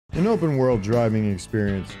An open-world driving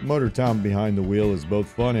experience, motor time behind the wheel is both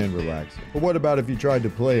fun and relaxing. But what about if you tried to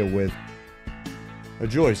play it with a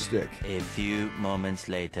joystick? A few moments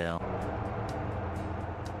later.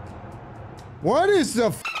 What is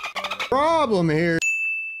the problem here?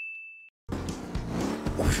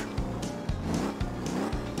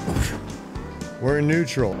 We're in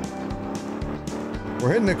neutral. We're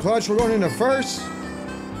hitting the clutch. We're going into first.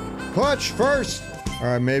 Clutch first. All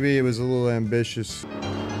right, maybe it was a little ambitious.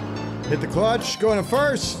 Hit the clutch, go into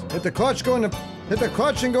first. Hit the clutch, go into. Hit the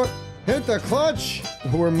clutch and go. Hit the clutch.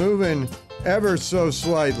 We're moving ever so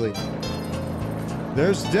slightly.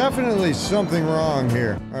 There's definitely something wrong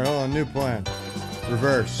here. All right, hold on, new plan.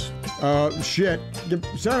 Reverse. Shit.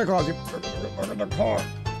 Santa Claus, look at the car.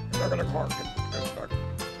 Look at the car.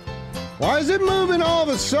 Why is it moving all of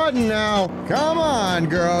a sudden now? Come on,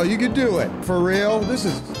 girl, you can do it. For real? This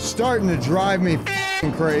is starting to drive me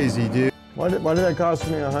crazy, dude. Why did that cost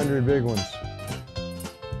me 100 big ones?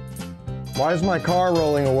 Why is my car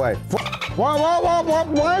rolling away?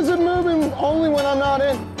 Why is it moving only when I'm not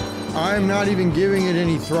in? I'm not even giving it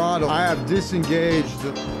any throttle. I have disengaged.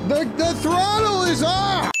 The throttle is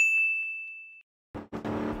off!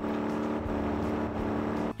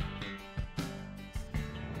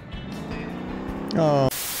 Oh, all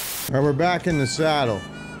right, we're back in the saddle.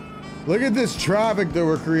 Look at this traffic that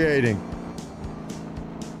we're creating.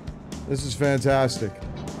 This is fantastic.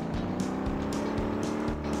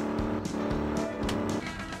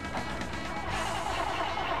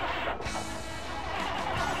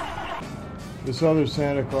 This other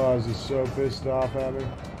Santa Claus is so pissed off at me.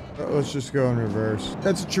 Let's just go in reverse.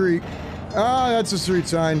 That's a tree. Ah, that's a street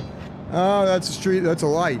sign. Oh, that's a street. That's a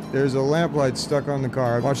light. There's a lamp light stuck on the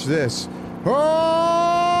car. Watch this.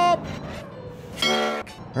 Oh!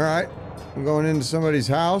 All right, I'm going into somebody's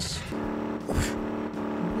house.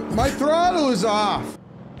 My throttle is off.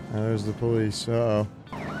 Oh, there's the police. Uh-oh.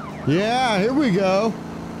 Yeah, here we go.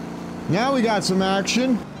 Now we got some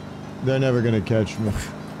action. They're never gonna catch me.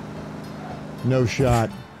 No shot.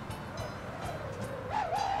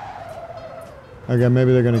 Okay,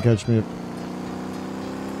 maybe they're gonna catch me.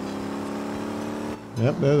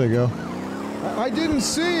 Yep, there they go. I didn't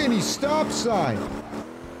see any stop sign.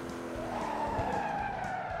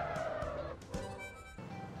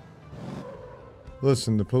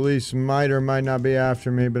 Listen, the police might or might not be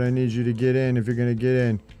after me, but I need you to get in if you're gonna get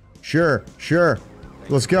in. Sure, sure.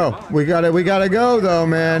 Let's go. We gotta go though,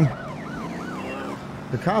 man.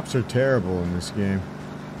 The cops are terrible in this game.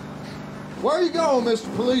 Where are you going,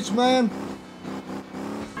 Mr. Policeman?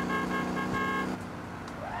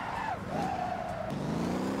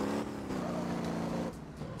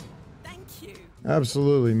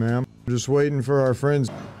 Absolutely, ma'am. Just waiting for our friends.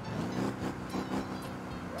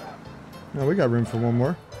 No, we got room for one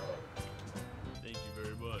more. Thank you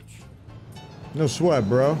very much. No sweat,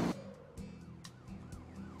 bro.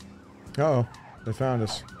 Uh-oh. They found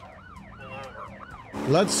us.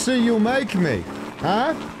 Let's see you make me.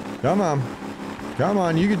 Huh? Come on. Come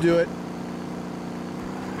on, you can do it.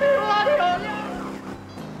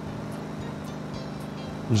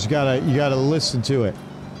 You gotta listen to it.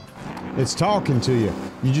 It's talking to you.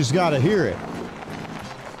 You just gotta hear it.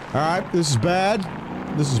 Alright, this is bad.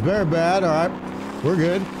 This is very bad. Alright. We're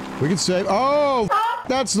good. We can save. Oh!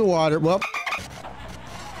 That's the water. Well,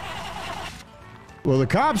 the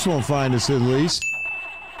cops won't find us at least.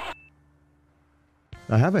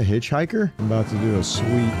 I have a hitchhiker. I'm about to do a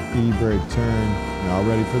sweet e-brake turn. Y'all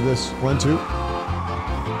ready for this? 1, 2.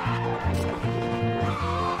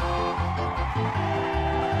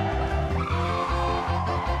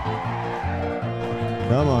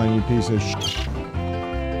 Come on, you piece of shit.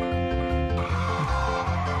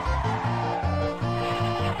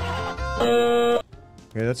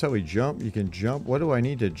 Okay, that's how we jump. You can jump. What do I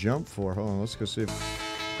need to jump for? Hold on, let's go see if...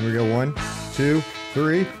 Here we go. 1, 2,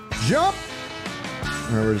 3. Jump!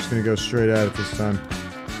 Alright, we're just gonna go straight at it this time.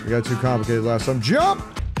 We got too complicated last time. Jump!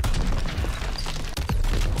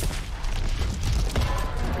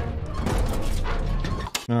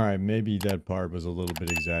 Alright, maybe that part was a little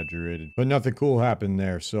bit exaggerated. But nothing cool happened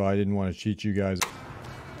there, so I didn't want to cheat you guys.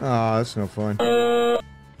 Ah, that's no fun.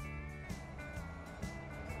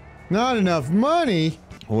 Not enough money?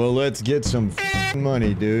 Well, let's get some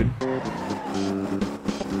money, dude.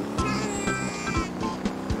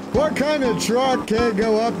 What kind of truck can't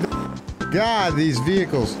go up the... God, these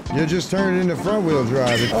vehicles. You just turned into front-wheel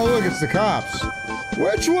drive. Oh, look, it's the cops.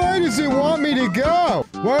 Which way does he want me to go?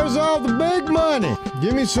 Where's all the big money?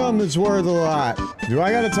 Give me something that's worth a lot. Do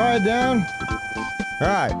I gotta tie it down?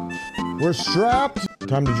 Alright. We're strapped.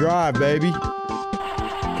 Time to drive, baby.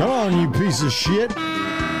 Come on, you piece of shit.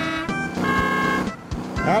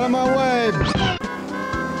 Out of my way.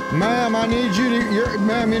 Ma'am, I need you to,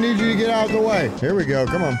 ma'am, I need you to get out of the way. Here we go,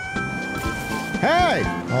 come on. Hey!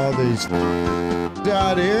 All these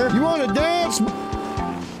out here. You want to dance?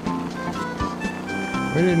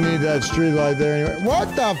 We didn't need that street light there anyway. What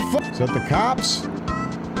the fuck? Is that the cops?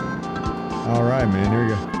 All right, man, here we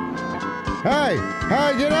go. Hey!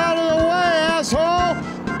 Hey, get out of the way, asshole!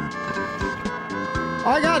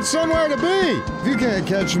 I got somewhere to be! If you can't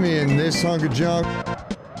catch me in this hunk of junk...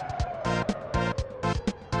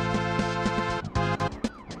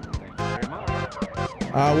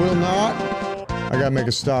 I will not. I gotta make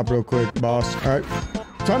a stop real quick, boss. Alright.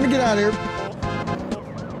 Time to get out of here.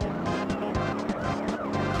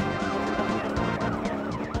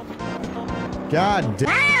 God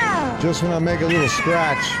damn. Just when I make a little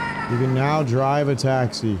scratch. You can now drive a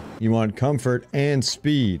taxi. You want comfort and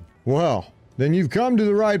speed. Well, then you've come to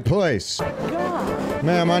the right place.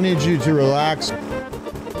 Ma'am, I need you to relax.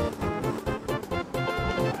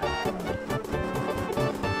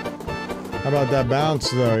 How about that bounce,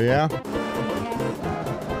 though, yeah?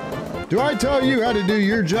 Do I tell you how to do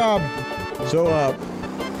your job? So,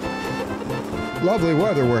 lovely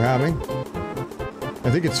weather we're having. I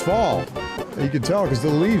think it's fall. You can tell because the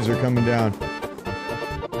leaves are coming down.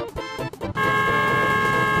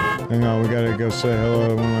 Hang on, we gotta go say hello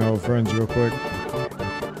to one of my old friends real quick.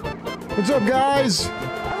 What's up, guys?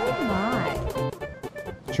 Oh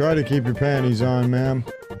my. Try to keep your panties on, ma'am.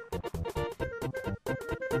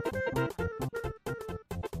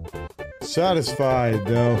 Satisfied,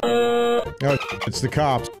 though. Oh, it's the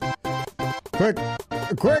cops. Quick!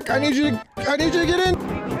 Quick! I need you to get in!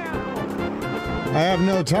 I have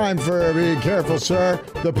no time for being careful, sir.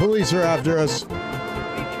 The police are after us.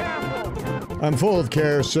 I'm full of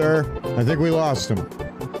care, sir. I think we lost him.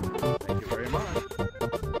 Thank you very much.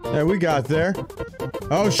 Yeah, we got there.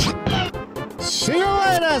 Oh, see you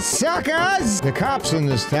later, suckers! The cops in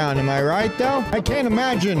this town, am I right, though? I can't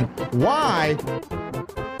imagine why.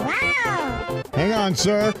 Wow. Hang on,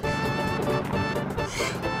 sir.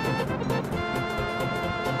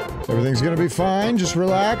 Everything's gonna be fine. Just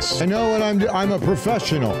relax. I know what I'm a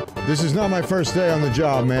professional. This is not my first day on the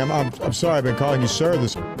job, ma'am. I'm sorry I've been calling you sir.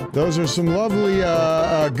 Those are some lovely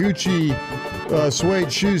Gucci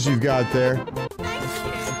suede shoes you've got there.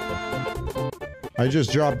 I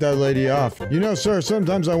just dropped that lady off. You know, sir,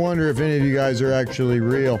 sometimes I wonder if any of you guys are actually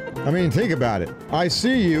real. I mean, think about it. I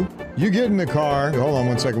see you. You get in the car. Hold on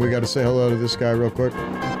one second. We got to say hello to this guy real quick.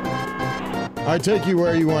 I take you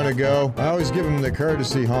where you want to go. I always give him the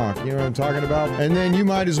courtesy honk. You know what I'm talking about? And then you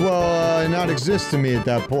might as well not exist to me at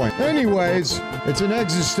that point. Anyways, it's an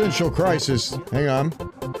existential crisis. Hang on.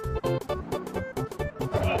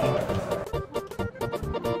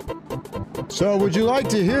 So, would you like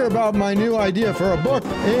to hear about my new idea for a book?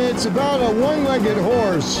 It's about a one-legged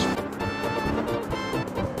horse.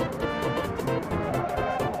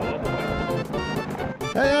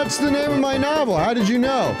 Hey, that's the name of my novel. How did you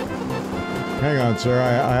know? Hang on, sir.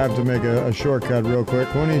 I have to make a shortcut real quick.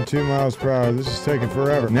 22 miles per hour. This is taking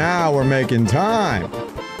forever. Now we're making time.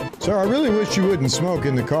 Sir, I really wish you wouldn't smoke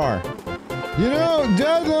in the car. You know,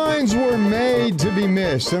 deadlines were made to be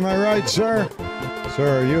missed. Am I right, sir?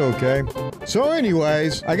 Sir, are you okay? So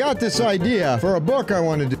anyways, I got this idea for a book I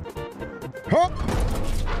want to do. Huh?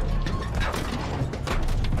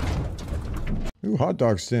 Ooh, hot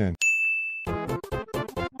dog stand.